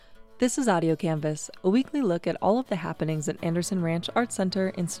This is Audio Canvas, a weekly look at all of the happenings at Anderson Ranch Art Center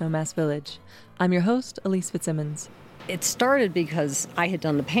in Snowmass Village. I'm your host, Elise Fitzsimmons. It started because I had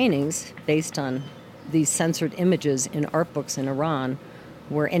done the paintings based on these censored images in art books in Iran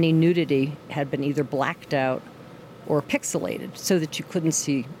where any nudity had been either blacked out or pixelated so that you couldn't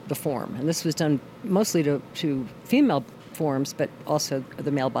see the form. And this was done mostly to female forms, but also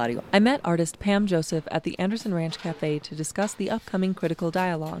the male body. I met artist Pam Joseph at the Anderson Ranch Cafe to discuss the upcoming critical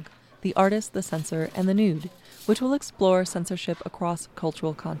dialogue, The Artist, the Censor, and the Nude, which will explore censorship across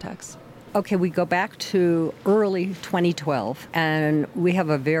cultural contexts. Okay, we go back to early 2012, and we have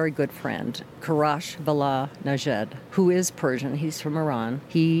a very good friend, Karash Vala Najed, who is Persian. He's from Iran.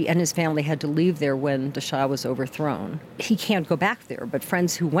 He and his family had to leave there when the Shah was overthrown. He can't go back there, but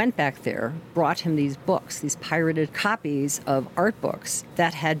friends who went back there brought him these books, these pirated copies of art books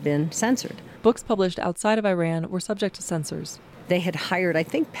that had been censored. Books published outside of Iran were subject to censors. They had hired, I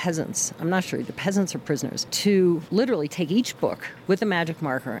think, peasants, I'm not sure, the peasants or prisoners, to literally take each book with a magic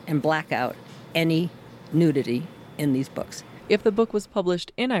marker and black out any nudity in these books. If the book was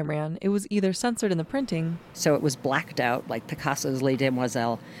published in Iran, it was either censored in the printing, so it was blacked out, like Picasso's Les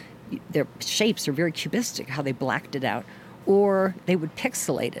Demoiselles. Their shapes are very cubistic, how they blacked it out, or they would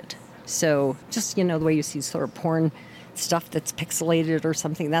pixelate it. So just, the way you see sort of porn stuff that's pixelated or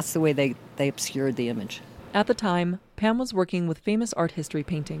something, that's the way they obscured the image. At the time, Pam was working with famous art history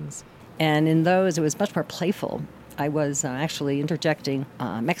paintings. And in those, it was much more playful. I was actually interjecting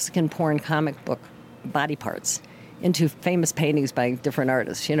Mexican porn comic book body parts into famous paintings by different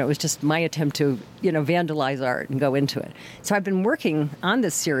artists. It was just my attempt to, vandalize art and go into it. So I've been working on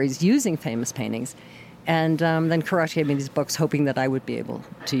this series using famous paintings. And then Karash gave me these books, hoping that I would be able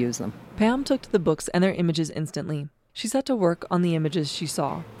to use them. Pam took to the books and their images instantly. She set to work on the images she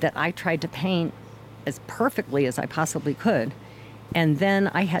saw. That I tried to paint as perfectly as I possibly could. And then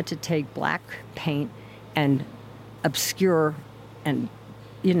I had to take black paint and obscure and,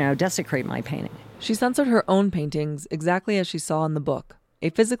 desecrate my painting. She censored her own paintings exactly as she saw in the book,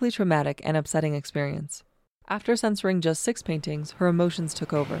 a physically traumatic and upsetting experience. After censoring just 6 paintings, her emotions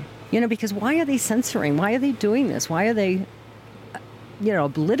took over. Because why are they censoring? Why are they doing this? Why are they,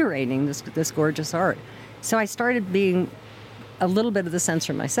 obliterating this gorgeous art? So I started being a little bit of the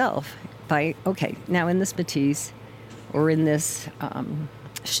censor myself. Okay, now in this Matisse or in this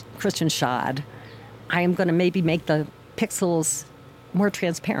Christian Schad, I am going to maybe make the pixels more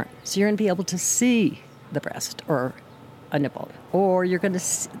transparent. So you're going to be able to see the breast or a nipple. Or you're going to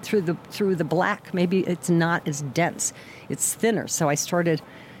see through the black, maybe it's not as dense. It's thinner. So I started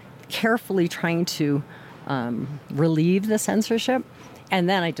carefully trying to relieve the censorship. And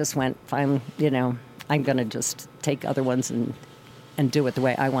then I just went, fine, I'm going to just take other ones and do it the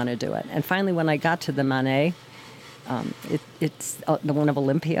way I want to do it. And finally, when I got to the Manet, it's the one of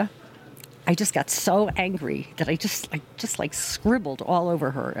Olympia, I just got so angry that I just scribbled all over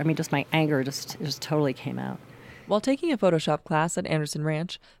her. I mean, just my anger just totally came out. While taking a Photoshop class at Anderson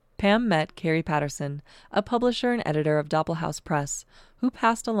Ranch, Pam met Carrie Patterson, a publisher and editor of Doppelhaus Press, who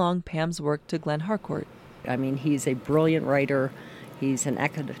passed along Pam's work to Glenn Harcourt. I mean, he's a brilliant writer. He's an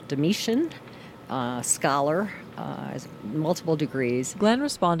academician, scholar, has multiple degrees. Glenn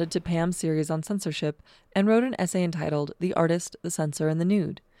responded to Pam's series on censorship and wrote an essay entitled The Artist, the Censor, and the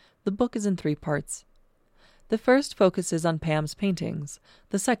Nude. The book is in 3 parts. The first focuses on Pam's paintings,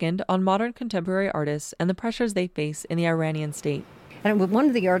 the second on modern contemporary artists and the pressures they face in the Iranian state. And one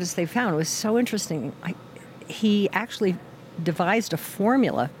of the artists they found was so interesting. He actually devised a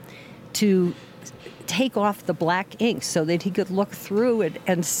formula to take off the black ink so that he could look through it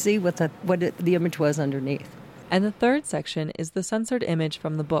and see what the image was underneath. And the third section is the censored image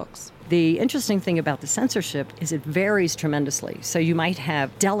from the books. The interesting thing about the censorship is it varies tremendously. So you might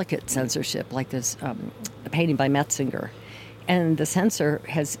have delicate censorship, like this a painting by Metzinger. And the censor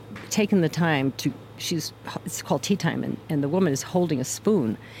has taken the time to, it's called tea time, and the woman is holding a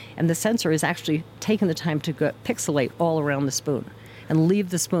spoon. And the censor has actually taken the time to pixelate all around the spoon and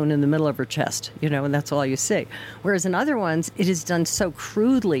leave the spoon in the middle of her chest, and that's all you see. Whereas in other ones, it is done so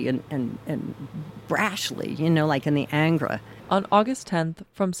crudely and brashly, like in the Angra. On August 10th,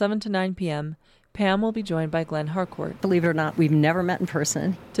 from 7 to 9 p.m., Pam will be joined by Glenn Harcourt. Believe it or not, we've never met in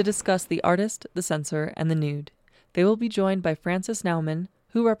person. To discuss The Artist, the Censor, and the Nude. They will be joined by Francis Naumann,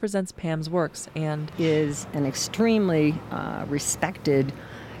 who represents Pam's works and is an extremely respected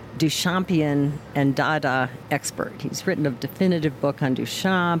Duchampian and Dada expert. He's written a definitive book on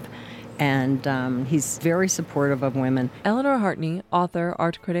Duchamp, and he's very supportive of women. Eleanor Hartney, author,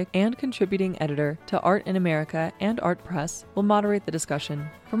 art critic, and contributing editor to Art in America and Art Press, will moderate the discussion.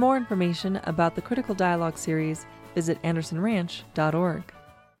 For more information about the Critical Dialogue series, visit andersonranch.org.